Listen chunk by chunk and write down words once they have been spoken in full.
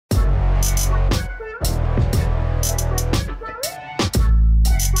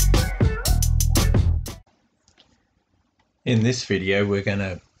In this video, we're going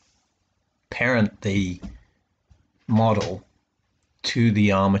to parent the model to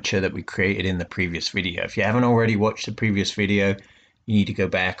the armature that we created in the previous video. If you haven't already watched the previous video, you need to go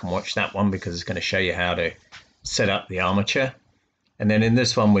back and watch that one because it's going to show you how to set up the armature. And then in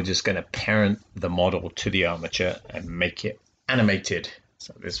this one, we're just going to parent the model to the armature and make it animated.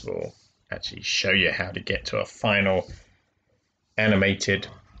 So this will actually show you how to get to a final animated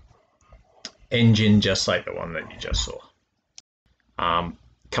engine just like the one that you just saw. A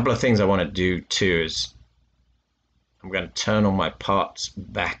couple of things I want to do too is I'm going to turn all my parts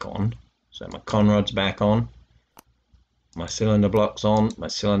back on. So my conrod's back on, my cylinder block's on, my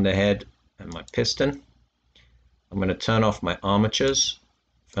cylinder head and my piston. I'm going to turn off my armatures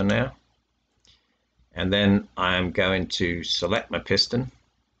for now. And then I'm going to select my piston.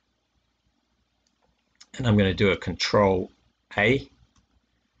 And I'm going to do a Control A.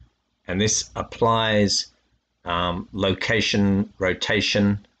 And this applies location,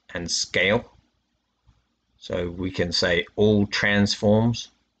 rotation, and scale. So we can say all transforms.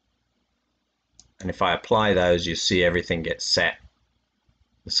 And if I apply those, you see everything gets set.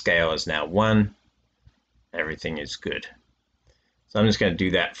 The scale is now 1. Everything is good. So I'm just going to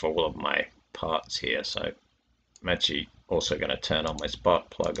do that for all of my parts here. So I'm actually also going to turn on my spark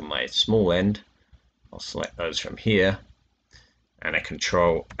plug and my small end. I'll select those from here. And a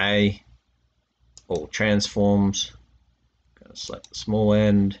Control A. All transforms. I'm going to select the small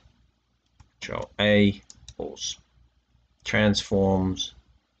end. Control A. All transforms.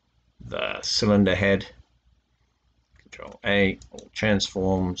 The cylinder head. Control A. All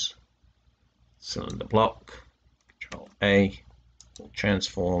transforms. Cylinder block. Control A. All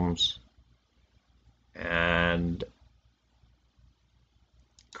transforms. And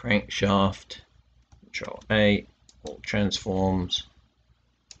crankshaft. Control A. All transforms.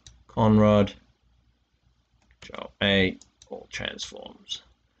 Conrod. Control A. All transforms.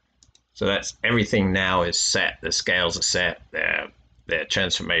 So that's everything now is set. The scales are set. Their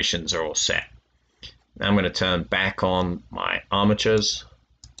transformations are all set. Now I'm going to turn back on my armatures.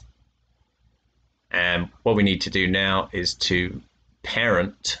 And what we need to do now is to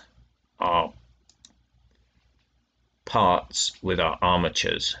parent our parts with our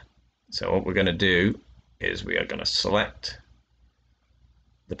armatures. So what we're going to do is we are going to select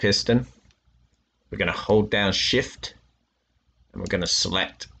the piston. We're going to hold down Shift and we're going to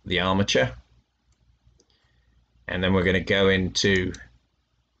select the armature. And then we're going to go into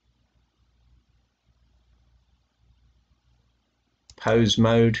pose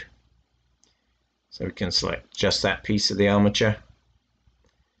mode. So we can select just that piece of the armature.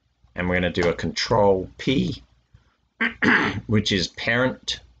 And we're going to do a Control P, which is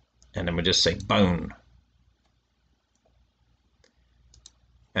parent. And then we'll just say bone.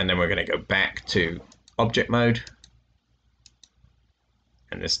 And then we're going to go back to object mode.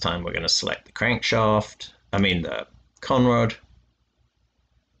 And this time we're going to select the crankshaft, the conrod.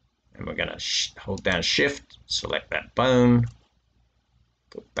 And we're going to hold down Shift, select that bone,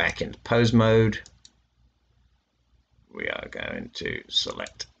 go back into pose mode. We are going to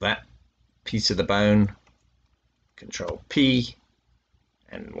select that piece of the bone, Control P,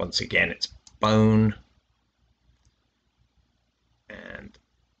 and once again it's bone. And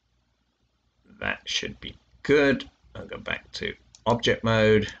that should be good. I'll go back to object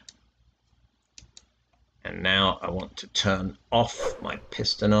mode. And now I want to turn off my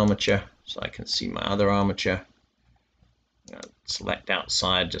piston armature so I can see my other armature. Select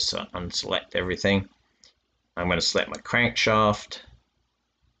outside just to unselect everything. I'm going to select my crankshaft.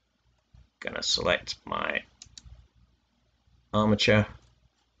 I'm going to select my armature.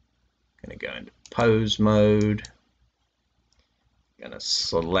 I'm going to go into pose mode. I'm going to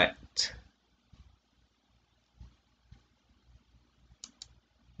select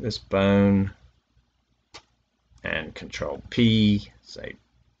this bone and Control P, say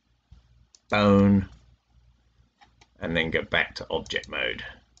bone, and then go back to object mode.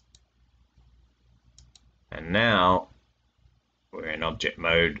 And now we're in object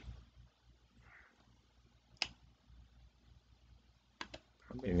mode.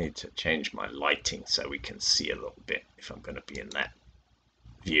 Probably need to change my lighting so we can see a little bit if I'm going to be in that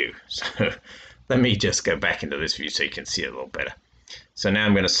view. So let me just go back into this view so you can see a little better. So now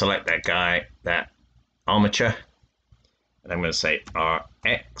I'm going to select that guy, that armature, and I'm going to say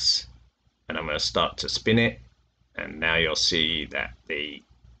RX, and I'm going to start to spin it. And now you'll see that the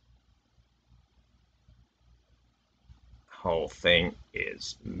whole thing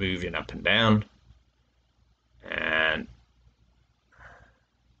is moving up and down. And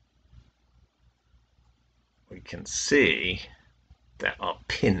we can see that our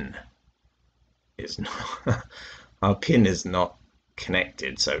pin is not our pin is not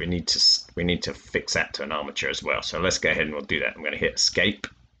connected, so we need to fix that to an armature as well. So let's go ahead and we'll do that. I'm going to hit escape.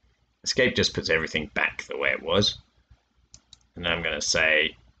 Escape just puts everything back the way it was. And then I'm going to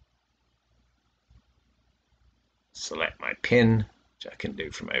say select my pin, which I can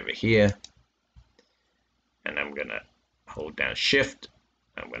do from over here. And I'm going to hold down shift.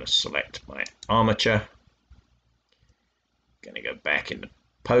 I'm going to select my armature. Going to go back into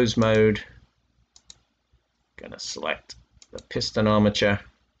pose mode. Going to select the piston armature.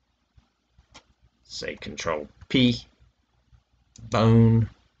 Say Control P. Bone.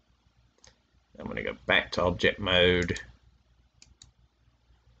 I'm going to go back to object mode.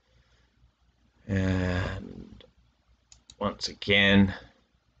 And once again,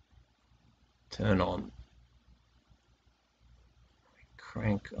 turn on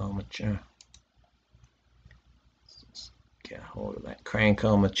crank armature. Let's get a hold of that crank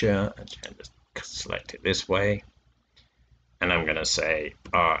armature and just select it this way. And I'm going to say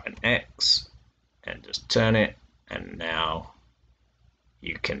R and X and just turn it. And now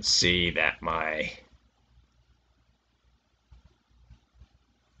you can see that my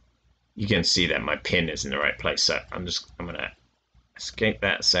pin is in the right place. So I'm going to escape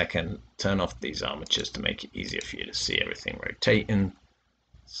that a second, turn off these armatures to make it easier for you to see everything rotating.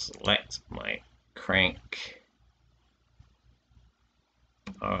 Select my crank,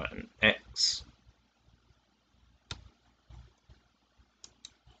 R and X.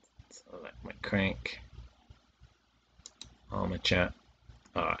 Select my crank, armature,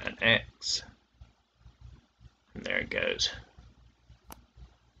 R and X. And there it goes.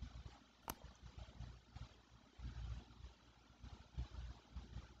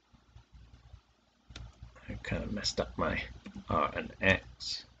 I kind of messed up my R and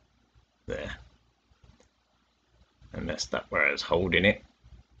X there. I messed up where I was holding it,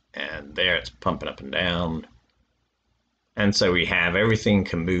 and there it's pumping up and down. And so we have everything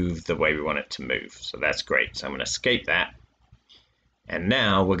can move the way we want it to move. So that's great. So I'm going to escape that. And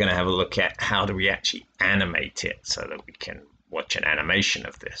now we're going to have a look at how do we actually animate it so that we can watch an animation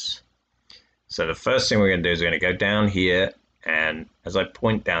of this. So the first thing we're going to do is we're going to go down here, and as I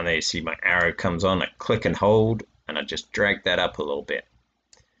point down there, you see my arrow comes on. I click and hold, and I just drag that up a little bit.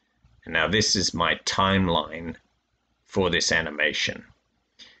 And now this is my timeline for this animation.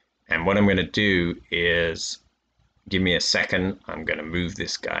 And what I'm going to do is, give me a second, I'm going to move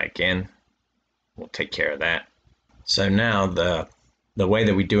this guy again. We'll take care of that. So now the way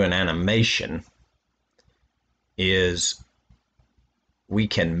that we do an animation is we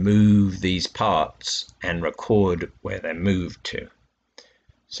can move these parts and record where they're moved to.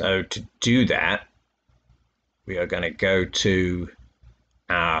 So to do that, we are going to go to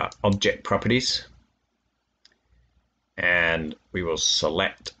our object properties, and we will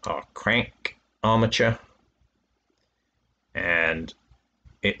select our crank armature and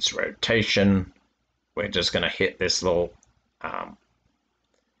its rotation. We're just going to hit this little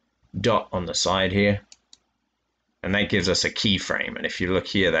dot on the side here, and that gives us a keyframe. And if you look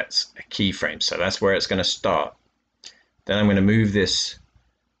here, that's a keyframe, so that's where it's going to start. Then I'm going to move this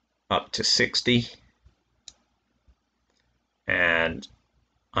up to 60, and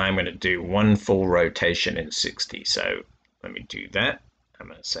I'm going to do one full rotation in 60. So let me do that. I'm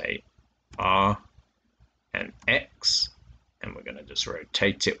going to say R and X, and we're going to just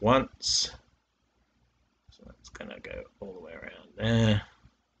rotate it once. So that's going to go all the way around there,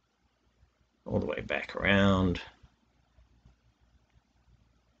 all the way back around.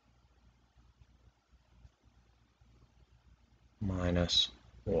 Minus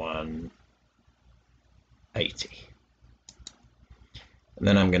 180. And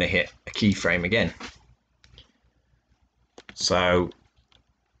then I'm going to hit a keyframe again. So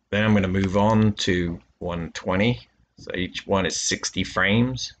then I'm going to move on to 120. So each one is 60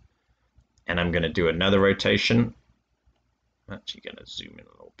 frames. And I'm going to do another rotation. I'm actually going to zoom in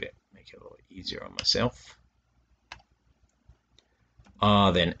a little bit, make it a little easier on myself.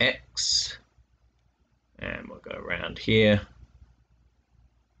 R, then X. And we'll go around here.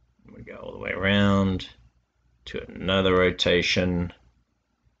 And we go all the way around to another rotation.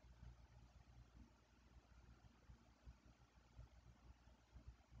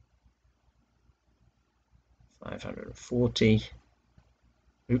 $540.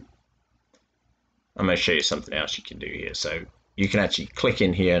 Oop. I'm going to show you something else you can do here. So you can actually click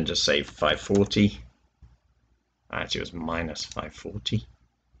in here and just say 540. Actually, it was minus 540.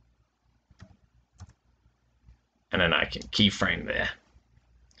 And then I can keyframe there.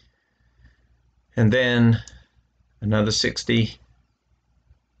 And then another 60.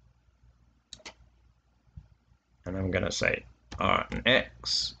 And I'm going to say R and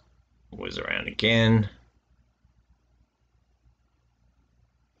X, whiz around again.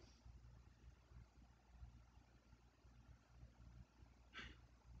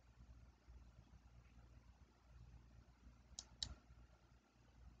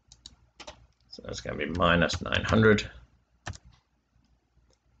 So that's going to be minus 900.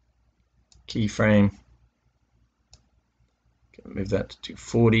 Keyframe. Move that to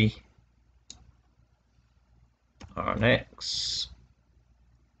 240. RNX.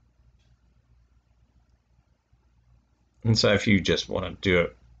 And so if you just want to do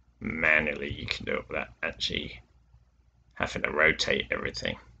it manually, you can do it without actually having to rotate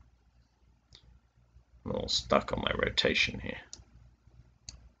everything. I'm all stuck on my rotation here.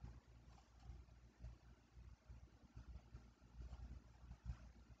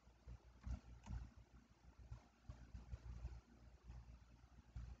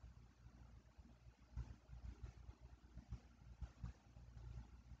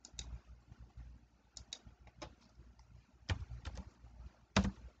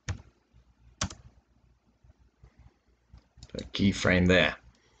 So keyframe there.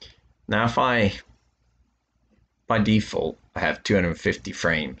 Now if by default, I have 250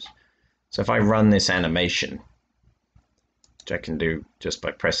 frames. So if I run this animation, which I can do just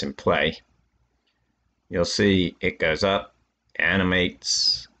by pressing play, you'll see it goes up, it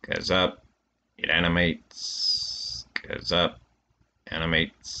animates, goes up, it animates, goes up,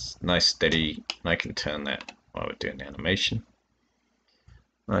 animates, nice steady. I can turn that while we're doing the animation.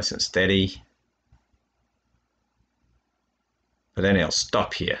 Nice and steady. But then it'll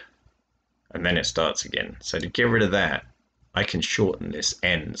stop here, and then it starts again. So to get rid of that, I can shorten this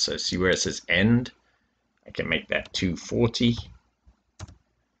end. So see where it says end? I can make that 240.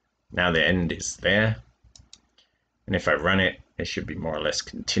 Now the end is there. And if I run it, it should be more or less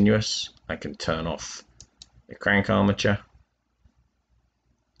continuous. I can turn off the crank armature.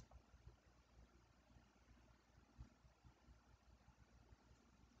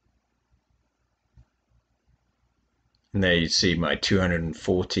 And there you see my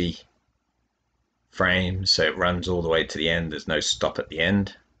 240 frames. So it runs all the way to the end. There's no stop at the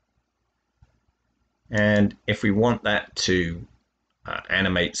end. And if we want that to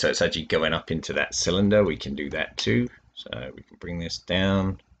animate, so it's actually going up into that cylinder, we can do that too. So we can bring this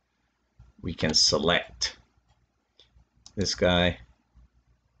down. We can select this guy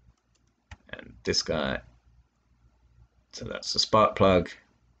and this guy. So that's the spark plug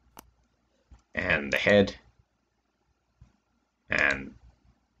and the head and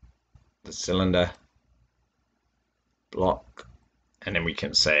the cylinder block. And then we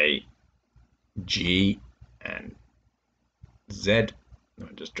can say G and Z. I'll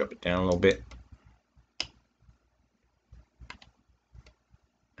just drop it down a little bit.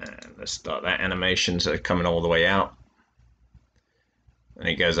 And let's start that animation. So it's coming all the way out. And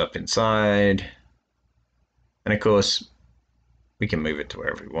it goes up inside. And of course, we can move it to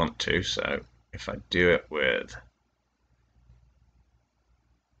wherever we want to. So if I do it with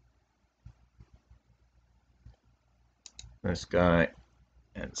this guy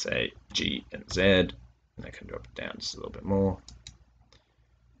and say G and Z, and I can drop it down just a little bit more.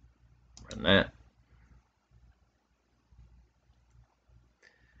 Run that.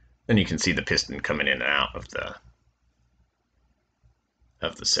 Then you can see the piston coming in and out of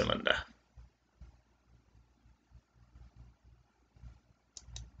the cylinder.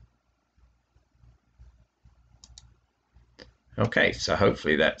 Okay, so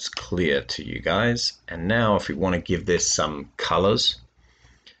hopefully that's clear to you guys. And now if we want to give this some colors,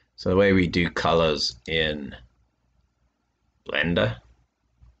 so the way we do colors in Blender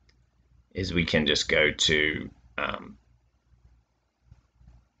is we can just go to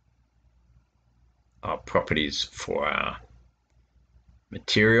our properties for our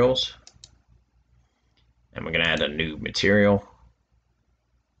materials, and we're going to add a new material,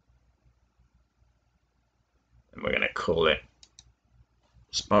 and we're going to call it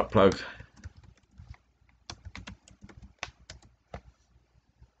spark plug.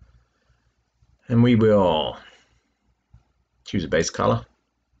 And we will choose a base color.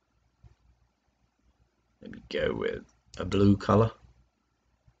 Maybe go with a blue color.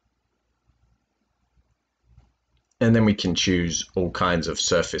 And then we can choose all kinds of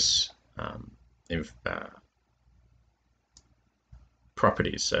surface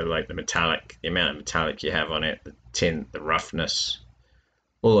properties. So like the metallic, the amount of metallic you have on it, the tint, the roughness,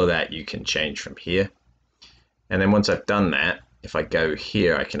 all of that you can change from here. And then once I've done that, if I go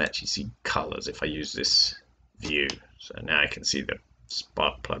here, I can actually see colors if I use this view. So now I can see the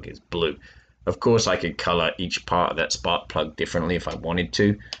spark plug is blue. Of course, I could color each part of that spark plug differently if I wanted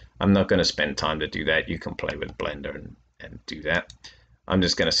to. I'm not going to spend time to do that. You can play with Blender and do that. I'm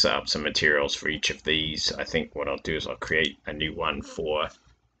just going to set up some materials for each of these. I think what I'll do is I'll create a new one for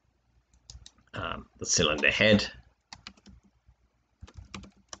the cylinder head.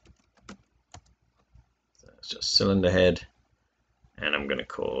 So it's just cylinder head. and I'm going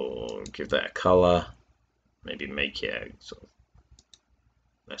to give that a color, maybe make it sort of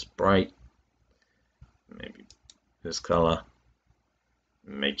less bright, maybe this color,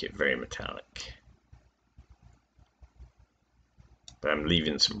 make it very metallic. But I'm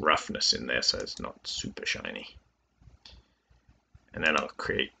leaving some roughness in there so it's not super shiny. And then I'll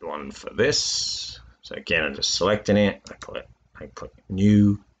create one for this. So again, I'm just selecting it. I click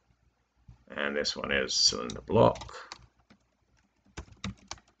new, and this one is cylinder block.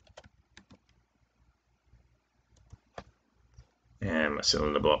 And my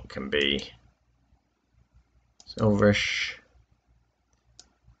cylinder block can be silverish.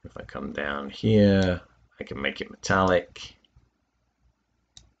 If I come down here, I can make it metallic,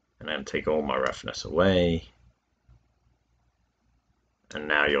 and then take all my roughness away. And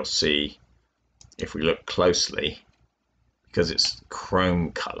now you'll see, if we look closely, because it's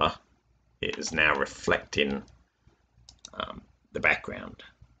chrome color, it is now reflecting the background.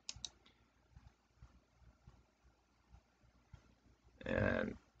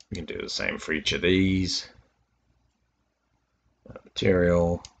 And we can do the same for each of these.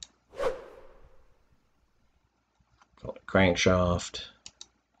 Material, call it crankshaft.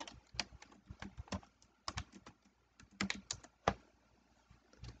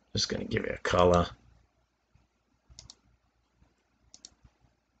 Just going to give it a color.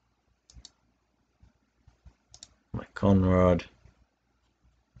 My conrod.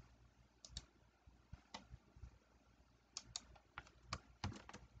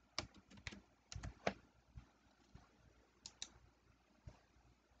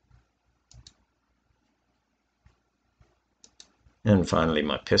 And finally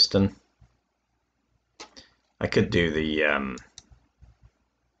my piston. I could do the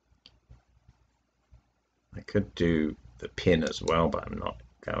pin as well, but I'm not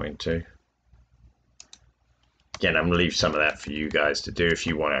going to. Again, I'm going to leave some of that for you guys to do if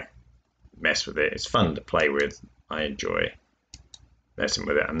you want to mess with it. It's fun to play with. I enjoy messing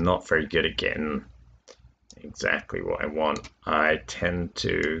with it. I'm not very good at getting exactly what I want. I tend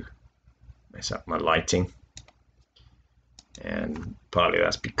to mess up my lighting, and partly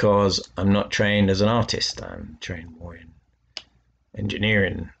that's because I'm not trained as an artist. I'm trained more in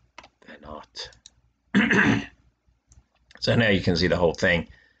engineering than art. So now you can see the whole thing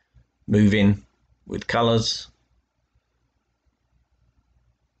moving with colors.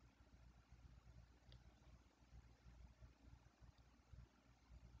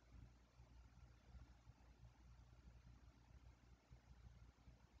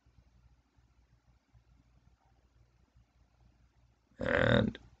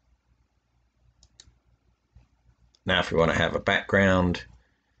 And now if we want to have a background,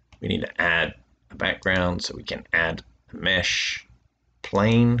 we need to add a background, so we can add a mesh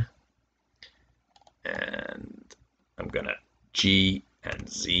plane. And I'm going to G and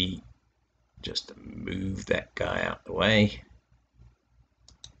Z just to move that guy out the way.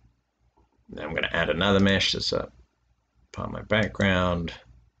 Then I'm going to add another mesh that's a part of my background.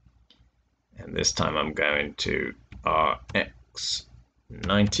 And this time I'm going to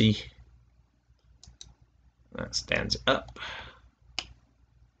RX90. That stands it up.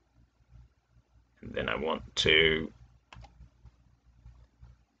 And then I want to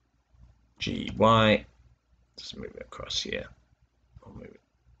GY, just move it across here. I'll move it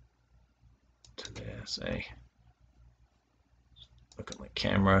to there, say. Look at my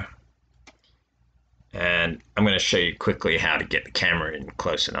camera. And I'm going to show you quickly how to get the camera in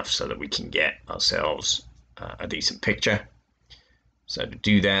close enough so that we can get ourselves a decent picture. So to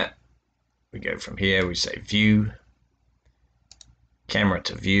do that, we go from here, we say view, camera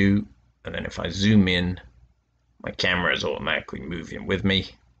to view, and then if I zoom in, my camera is automatically moving with me.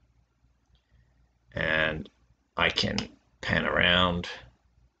 And I can pan around,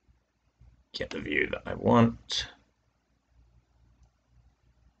 get the view that I want.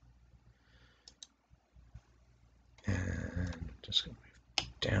 And just going to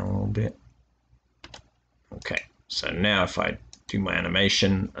move down a little bit. Okay, so now if I do my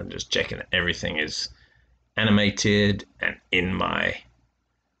animation, I'm just checking that everything is animated and in my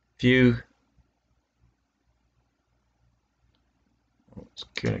view. That's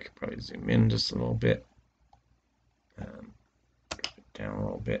good. I could probably zoom in just a little bit. Down a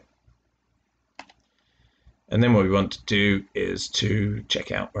little bit. And then what we want to do is to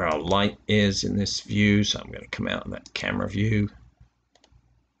check out where our light is in this view. So I'm going to come out of that camera view.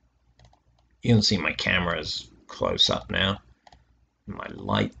 You can see my camera is close up now. My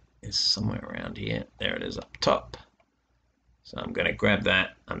light is somewhere around here. There it is up top. So I'm going to grab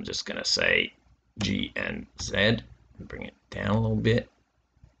that. I'm just going to say G and Z and bring it down a little bit.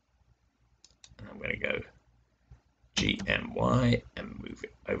 And I'm going to go GMY and move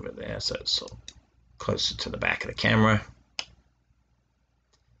it over there so it's sort of closer to the back of the camera.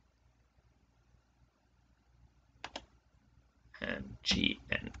 And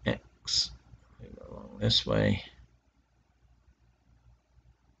GNX, move along this way.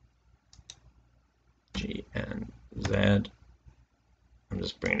 GNZ, I'm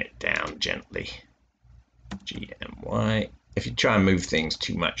just bringing it down gently. GMY. If you try and move things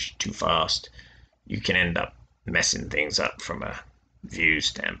too much, too fast, you can end up messing things up from a view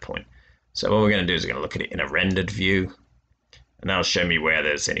standpoint. So what we're going to do is we're going to look at it in a rendered view, and that'll show me where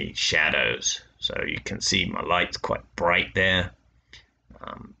there's any shadows. So you can see my light's quite bright there.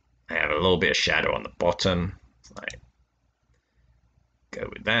 I have a little bit of shadow on the bottom. If I go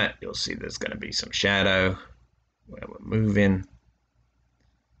with that, you'll see there's going to be some shadow where we're moving.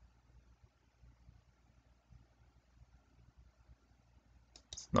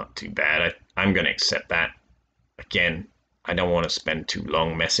 It's not too bad. I'm going to accept that. Again, I don't want to spend too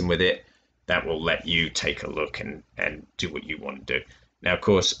long messing with it. That will let you take a look and do what you want to do. Now, of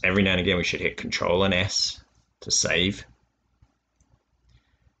course, every now and again we should hit Control and S to save.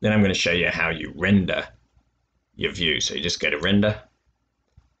 Then I'm going to show you how you render your view. So you just go to render,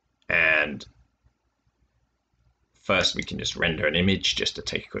 and first we can just render an image just to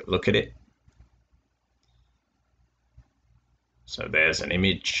take a quick look at it. So there's an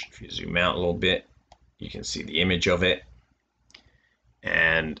image. If you zoom out a little bit, you can see the image of it.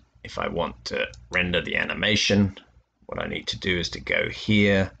 And if I want to render the animation, what I need to do is to go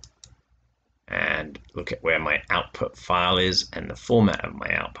here and look at where my output file is and the format of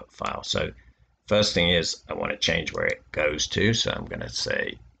my output file. So first thing is I want to change where it goes to. So I'm going to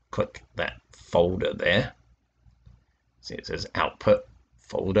say, click that folder there. See, it says output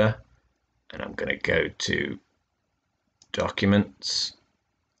folder, and I'm going to go to documents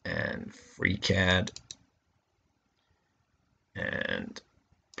and FreeCAD and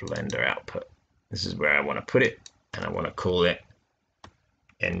Blender output. This is where I want to put it, and I want to call it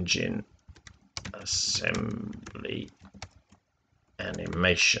engine assembly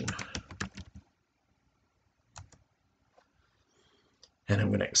animation. And I'm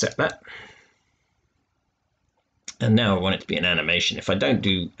going to accept that. And now I want it to be an animation. If I don't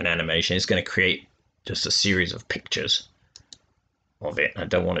do an animation, it's going to create just a series of pictures of it. I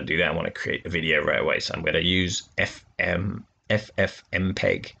don't want to do that. I want to create the video right away. So I'm going to use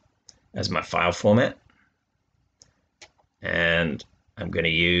FFmpeg as my file format. And I'm going to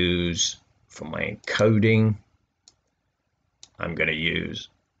use, for my encoding, I'm going to use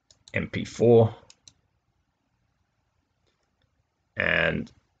MP4.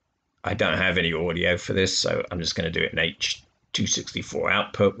 And I don't have any audio for this, so I'm just going to do it in H.264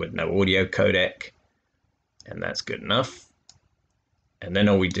 output with no audio codec. And that's good enough. And then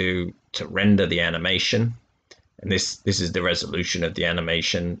all we do to render the animation, and this is the resolution of the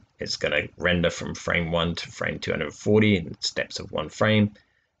animation. It's going to render from frame 1 to frame 240 in steps of 1 frame,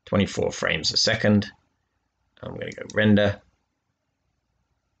 24 frames a second. I'm going to go render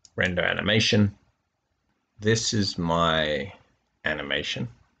animation. This is my animation,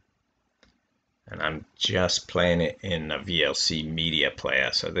 and I'm just playing it in a VLC media player.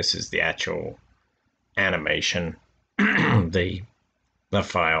 So this is the actual animation, the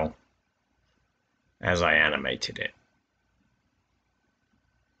file as I animated it.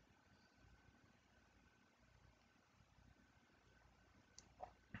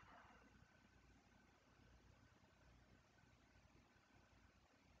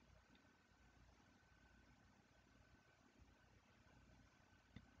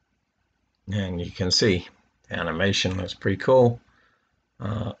 And you can see the animation looks pretty cool.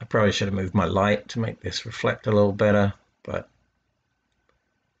 I probably should have moved my light to make this reflect a little better, but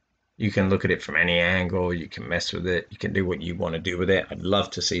you can look at it from any angle. You can mess with it. You can do what you want to do with it. I'd love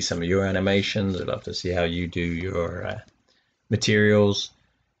to see some of your animations. I'd love to see how you do your materials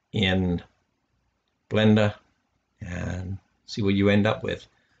in Blender and see what you end up with.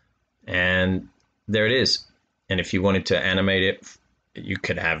 And there it is. And if you wanted to animate it, you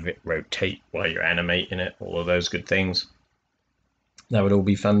could have it rotate while you're animating it, all of those good things. That would all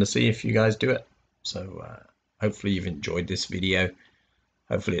be fun to see if you guys do it. So hopefully you've enjoyed this video.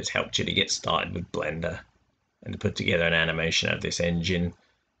 Hopefully it's helped you to get started with Blender and to put together an animation of this engine,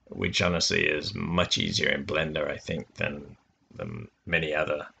 which honestly is much easier in Blender, I think, than many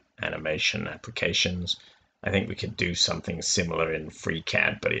other animation applications. I think we could do something similar in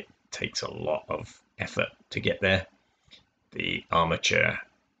FreeCAD, but it takes a lot of effort to get there. The armature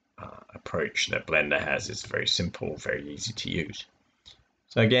approach that Blender has is very simple, very easy to use.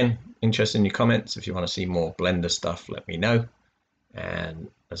 So again, interested in your comments. If you want to see more Blender stuff, let me know. And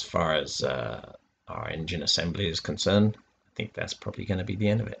as far as our engine assembly is concerned, I think that's probably going to be the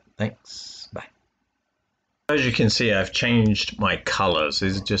end of it. Thanks. Bye. As you can see, I've changed my colors.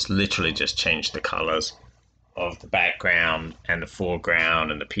 This is just literally just changed the colors of the background and the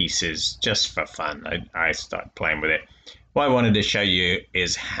foreground and the pieces just for fun. I started playing with it. What I wanted to show you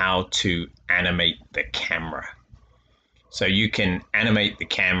is how to animate the camera. So you can animate the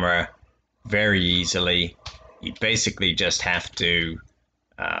camera very easily. You basically just have to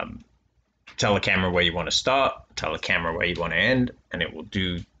tell the camera where you want to start, tell the camera where you want to end, and it will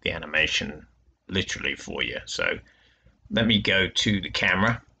do the animation literally for you. So let me go to the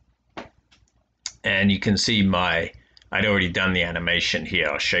camera, and you can see I'd already done the animation here.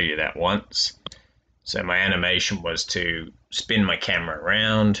 I'll show you that once. So my animation was to spin my camera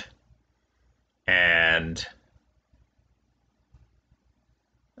around, and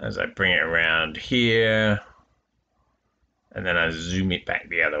as I bring it around here, and then I zoom it back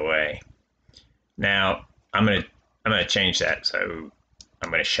the other way. Now I'm gonna change that, so I'm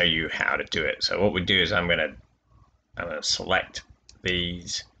gonna show you how to do it. So what we do is I'm gonna select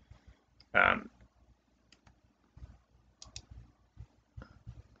these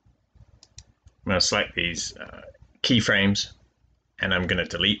I'm going to select these keyframes, and I'm going to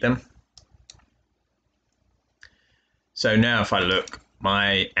delete them. So now if I look,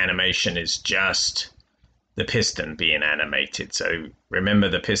 my animation is just the piston being animated. So remember,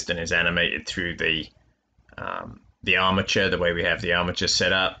 the piston is animated through the armature, the way we have the armature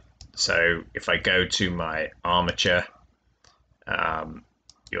set up. So if I go to my armature,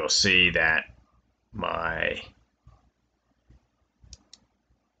 you'll see that my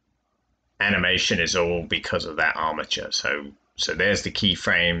animation is all because of that armature. So there's the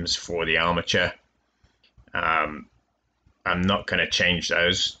keyframes for the armature. I'm not going to change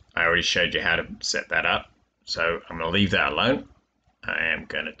those. I already showed you how to set that up. So I'm going to leave that alone. I am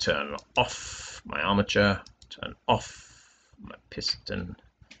going to turn off my armature, turn off my piston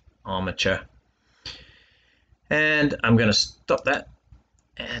armature, and I'm going to stop that.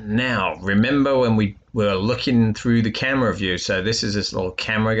 And now remember when we were looking through the camera view, so this is this little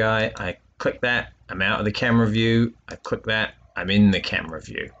camera guy. I click that, I'm out of the camera view. I click that, I'm in the camera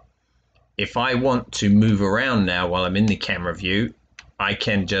view. If I want to move around now while I'm in the camera view, I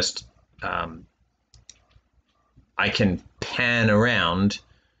can just I can pan around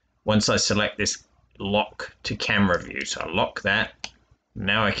once I select this lock to camera view. So I lock that.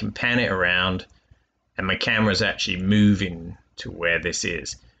 Now I can pan it around, and my camera is actually moving to where this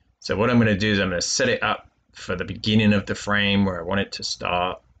is. So what I'm going to do is I'm going to set it up for the beginning of the frame where I want it to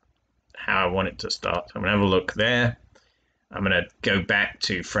start, how I want it to start. So I'm going to have a look there. I'm going to go back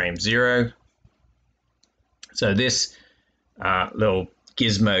to frame 0. So this little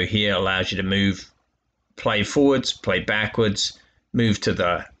gizmo here allows you to move, play forwards, play backwards, move to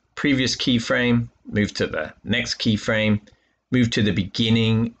the previous keyframe, move to the next keyframe, move to the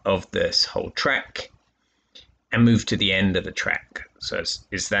beginning of this whole track, and move to the end of the track. So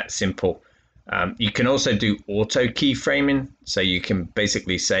it's that simple. You can also do auto keyframing. So you can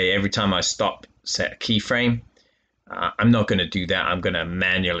basically say every time I stop, set a keyframe. I'm not going to do that. I'm going to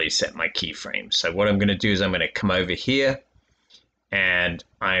manually set my keyframe. So what I'm going to do is I'm going to come over here, and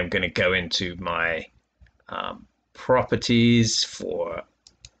I'm going to go into my properties for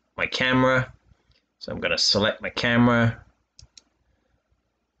my camera. So I'm going to select my camera,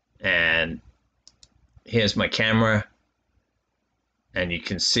 and here's my camera, and you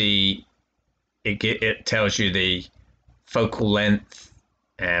can see it tells you the focal length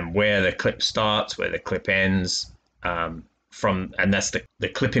and where the clip starts, where the clip ends, and that's the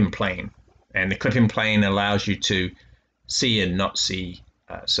clipping plane. And the clipping plane allows you to see and not see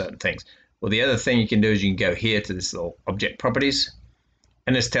certain things. Well, the other thing you can do is you can go here to this little object properties,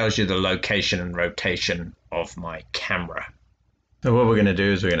 and this tells you the location and rotation of my camera. So what we're going to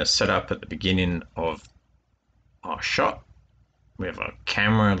do is we're going to set up at the beginning of our shot. We have our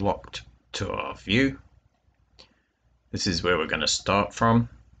camera locked to our view. This is where we're going to start from,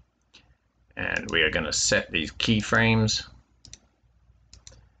 and we are going to set these keyframes.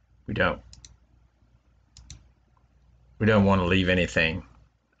 We don't want to leave anything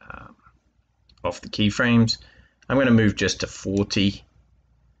off the keyframes. I'm going to move just to 40,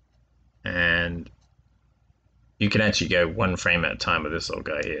 and you can actually go one frame at a time with this little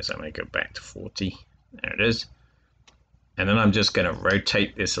guy here. So I'm going to go back to 40. There it is. And then I'm just going to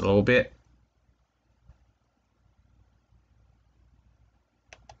rotate this a little bit,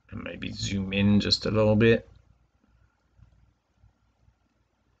 and maybe zoom in just a little bit.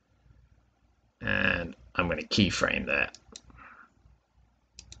 And I'm going to keyframe that.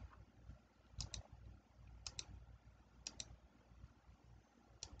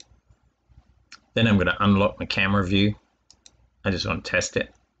 Then I'm going to unlock my camera view. I just want to test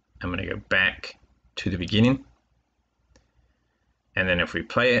it. I'm going to go back to the beginning. And then if we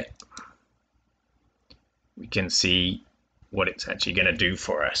play it, we can see what it's actually going to do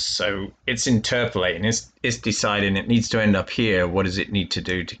for us. So it's interpolating, it's deciding it needs to end up here. What does it need to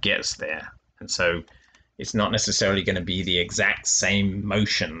do to get us there? And so it's not necessarily going to be the exact same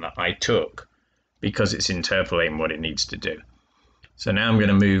motion that I took, because it's interpolating what it needs to do. So now I'm going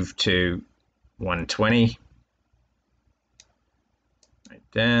to move to 120, right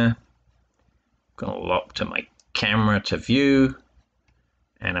there. I'm going to lock to my camera to view,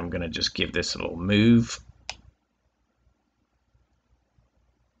 and I'm going to just give this a little move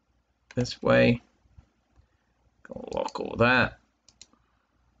this way. Going to lock all that.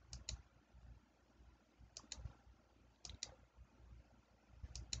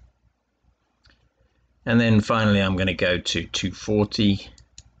 And then finally, I'm going to go to 240.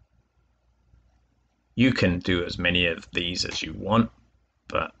 You can do as many of these as you want,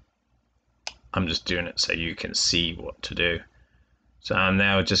 but I'm just doing it so you can see what to do. So I'm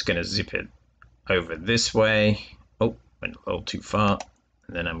now just going to zip it over this way. Oh, went a little too far.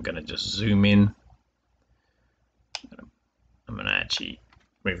 And then I'm going to just zoom in. I'm going to actually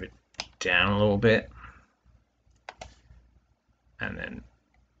move it down a little bit. And then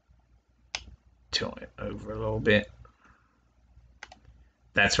tilt it over a little bit.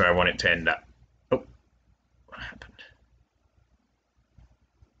 That's where I want it to end up. Oh, what happened?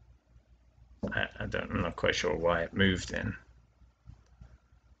 I'm not quite sure why it moved then.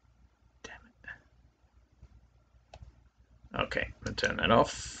 Damn it. Okay, I'm gonna turn that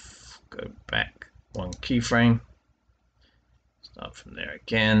off. Go back one keyframe. Start from there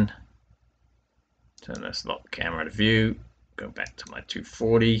again. Turn this lock camera to view. Go back to my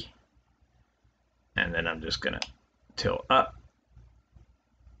 240. And then I'm just gonna tilt up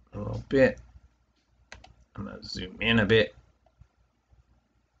a little bit. I'm gonna zoom in a bit.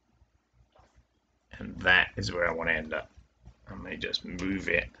 And that is where I want to end up. I may just move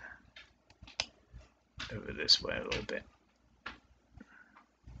it over this way a little bit,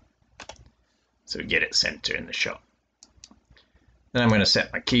 so we get it center in the shot. Then I'm going to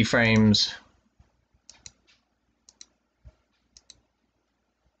set my keyframes.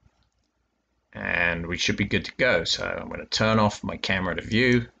 And we should be good to go. So I'm going to turn off my camera to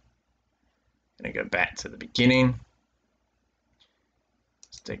view. I'm going to go back to the beginning.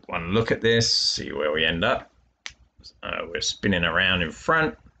 Let's take one look at this, see where we end up. We're spinning around in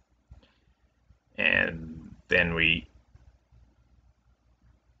front. And then we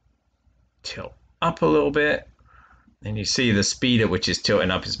tilt up a little bit. And you see the speed at which it's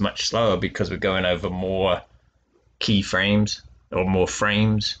tilting up is much slower because we're going over more keyframes or more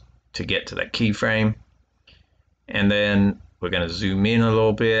frames to get to that keyframe. And then we're going to zoom in a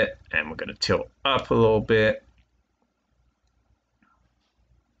little bit and we're going to tilt up a little bit.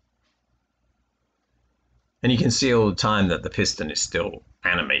 And you can see all the time that the piston is still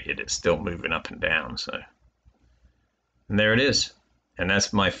animated, it's still moving up and down. So, and there it is. And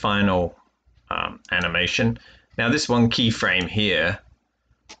that's my final animation. Now this one keyframe here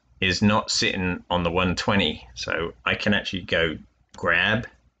is not sitting on the 120, so I can actually go grab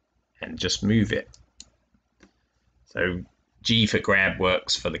and just move it. So G for grab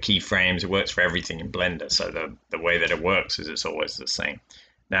works for the keyframes, it works for everything in Blender, so the way that it works is it's always the same.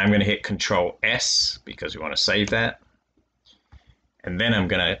 Now I'm going to hit Control S because we want to save that, and then I'm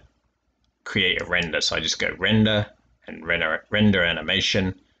going to create a render. So I just go render and render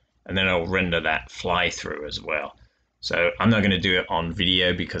animation, and then I'll render that fly through as well. So I'm not going to do it on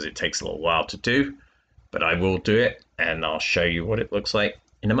video because it takes a little while to do, but I will do it and I'll show you what it looks like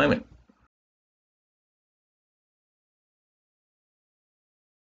in a moment.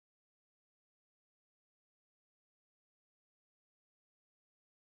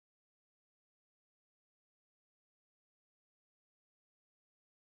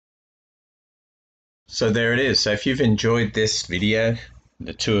 So there it is. So if you've enjoyed this video,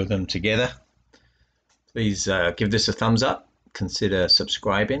 the two of them together, please give this a thumbs up, consider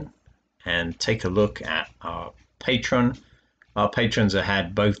subscribing, and take a look at our Patreon. Our patrons have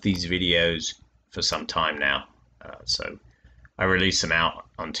had both these videos for some time now, so I release them out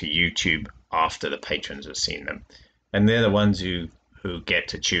onto YouTube after the patrons have seen them, and they're the ones who get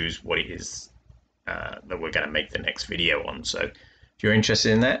to choose what it is that we're going to make the next video on. So if you're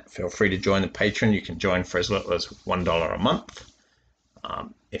interested in that, feel free to join the Patreon. You can join for as little as $1 a month.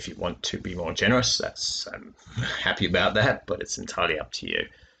 If you want to be more generous, I'm happy about that, but it's entirely up to you.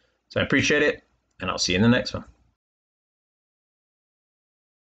 So I appreciate it, and I'll see you in the next one.